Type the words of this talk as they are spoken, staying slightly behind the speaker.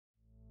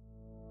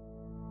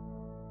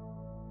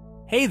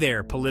Hey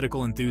there,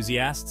 political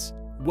enthusiasts.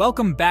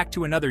 Welcome back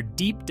to another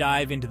deep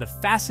dive into the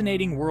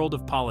fascinating world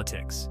of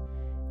politics.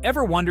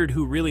 Ever wondered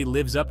who really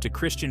lives up to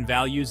Christian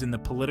values in the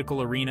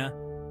political arena?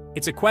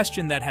 It's a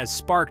question that has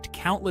sparked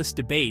countless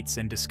debates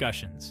and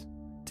discussions.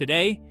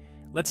 Today,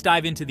 let's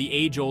dive into the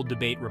age-old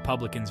debate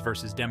Republicans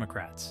versus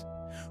Democrats.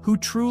 Who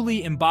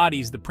truly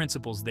embodies the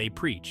principles they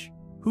preach?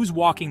 Who's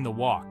walking the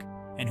walk?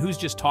 And who's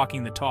just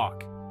talking the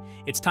talk?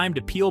 It's time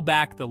to peel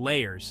back the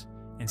layers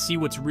and see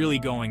what's really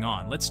going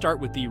on. Let's start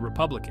with the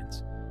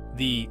Republicans,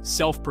 the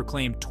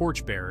self-proclaimed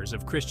torchbearers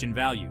of Christian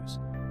values.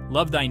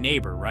 Love thy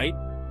neighbor, right?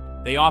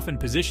 They often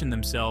position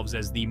themselves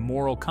as the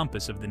moral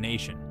compass of the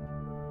nation.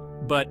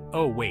 But,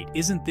 oh wait,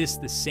 isn't this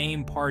the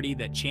same party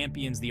that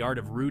champions the art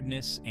of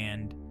rudeness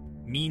and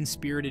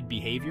mean-spirited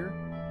behavior?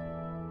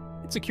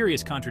 It's a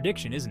curious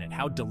contradiction, isn't it?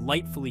 How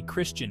delightfully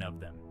Christian of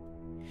them.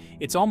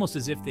 It's almost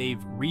as if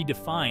they've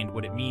redefined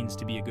what it means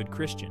to be a good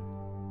Christian.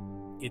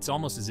 It's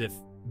almost as if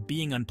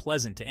being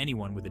unpleasant to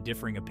anyone with a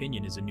differing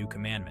opinion is a new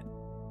commandment.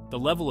 The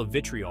level of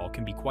vitriol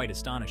can be quite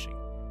astonishing.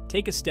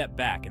 Take a step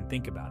back and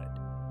think about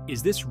it.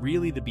 Is this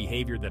really the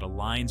behavior that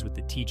aligns with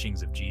the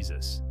teachings of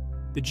Jesus?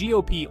 The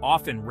GOP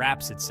often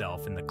wraps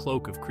itself in the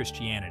cloak of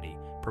Christianity,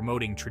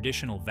 promoting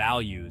traditional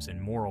values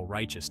and moral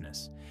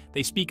righteousness.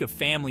 They speak of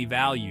family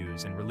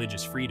values and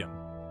religious freedom.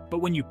 But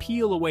when you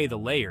peel away the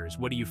layers,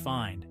 what do you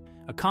find?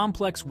 A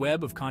complex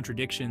web of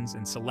contradictions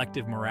and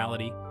selective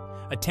morality,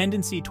 a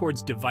tendency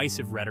towards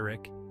divisive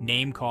rhetoric,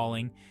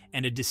 name-calling,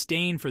 and a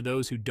disdain for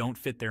those who don't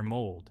fit their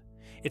mold.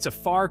 It's a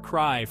far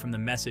cry from the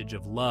message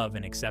of love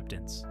and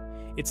acceptance.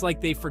 It's like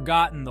they've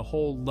forgotten the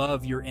whole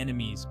love your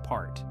enemies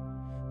part.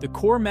 The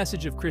core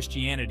message of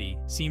Christianity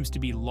seems to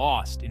be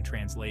lost in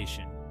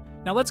translation.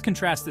 Now let's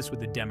contrast this with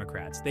the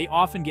Democrats. They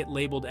often get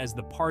labeled as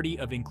the party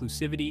of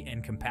inclusivity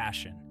and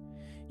compassion.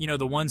 You know,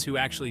 the ones who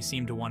actually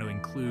seem to want to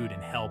include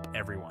and help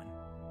everyone.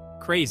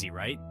 Crazy,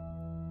 right?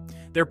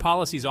 Their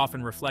policies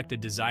often reflect a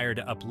desire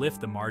to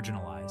uplift the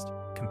marginalized.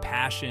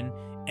 Compassion,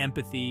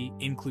 empathy,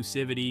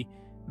 inclusivity,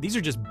 these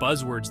are just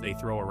buzzwords they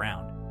throw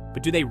around.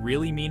 But do they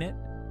really mean it?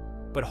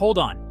 But hold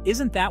on,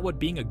 isn't that what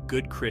being a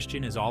good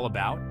Christian is all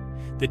about?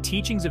 The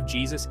teachings of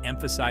Jesus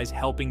emphasize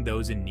helping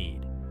those in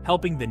need,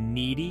 helping the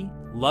needy,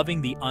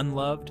 loving the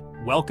unloved,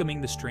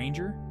 welcoming the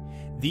stranger.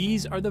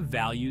 These are the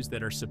values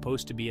that are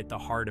supposed to be at the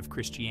heart of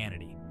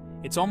Christianity.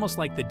 It's almost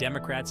like the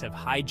Democrats have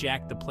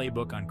hijacked the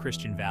playbook on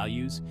Christian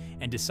values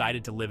and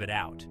decided to live it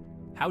out.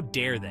 How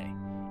dare they?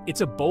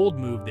 It's a bold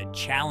move that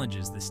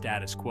challenges the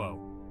status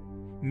quo.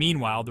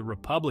 Meanwhile, the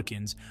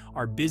Republicans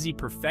are busy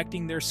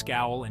perfecting their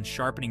scowl and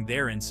sharpening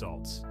their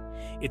insults.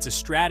 It's a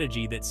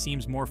strategy that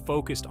seems more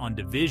focused on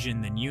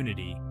division than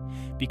unity,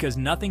 because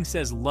nothing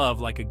says love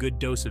like a good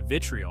dose of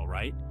vitriol,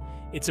 right?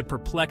 It's a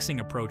perplexing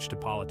approach to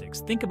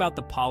politics. Think about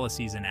the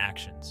policies and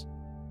actions.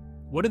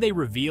 What do they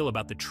reveal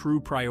about the true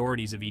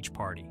priorities of each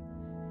party?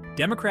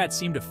 Democrats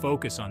seem to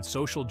focus on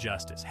social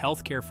justice,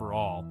 healthcare for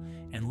all,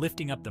 and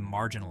lifting up the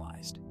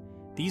marginalized.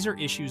 These are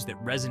issues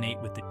that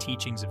resonate with the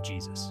teachings of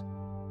Jesus.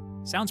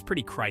 Sounds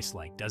pretty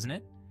Christ-like, doesn't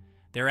it?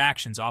 Their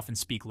actions often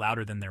speak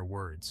louder than their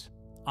words.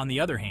 On the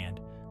other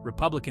hand,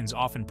 Republicans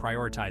often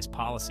prioritize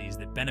policies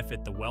that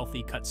benefit the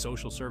wealthy, cut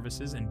social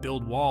services, and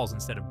build walls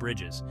instead of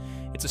bridges.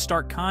 It's a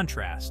stark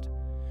contrast.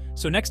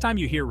 So next time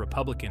you hear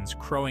Republicans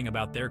crowing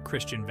about their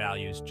Christian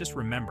values, just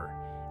remember,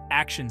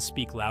 actions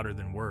speak louder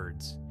than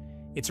words.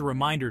 It's a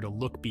reminder to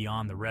look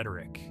beyond the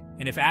rhetoric.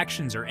 And if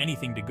actions are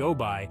anything to go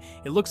by,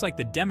 it looks like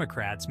the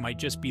Democrats might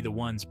just be the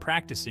ones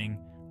practicing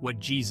what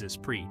Jesus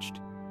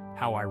preached.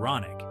 How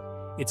ironic.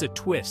 It's a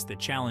twist that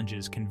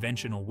challenges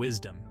conventional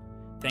wisdom.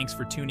 Thanks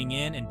for tuning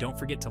in, and don't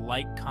forget to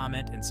like,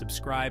 comment, and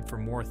subscribe for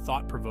more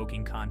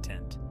thought-provoking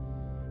content.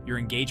 Your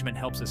engagement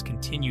helps us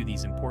continue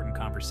these important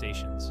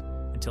conversations.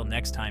 Until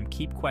next time,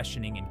 keep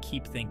questioning and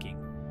keep thinking.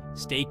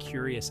 Stay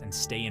curious and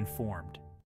stay informed.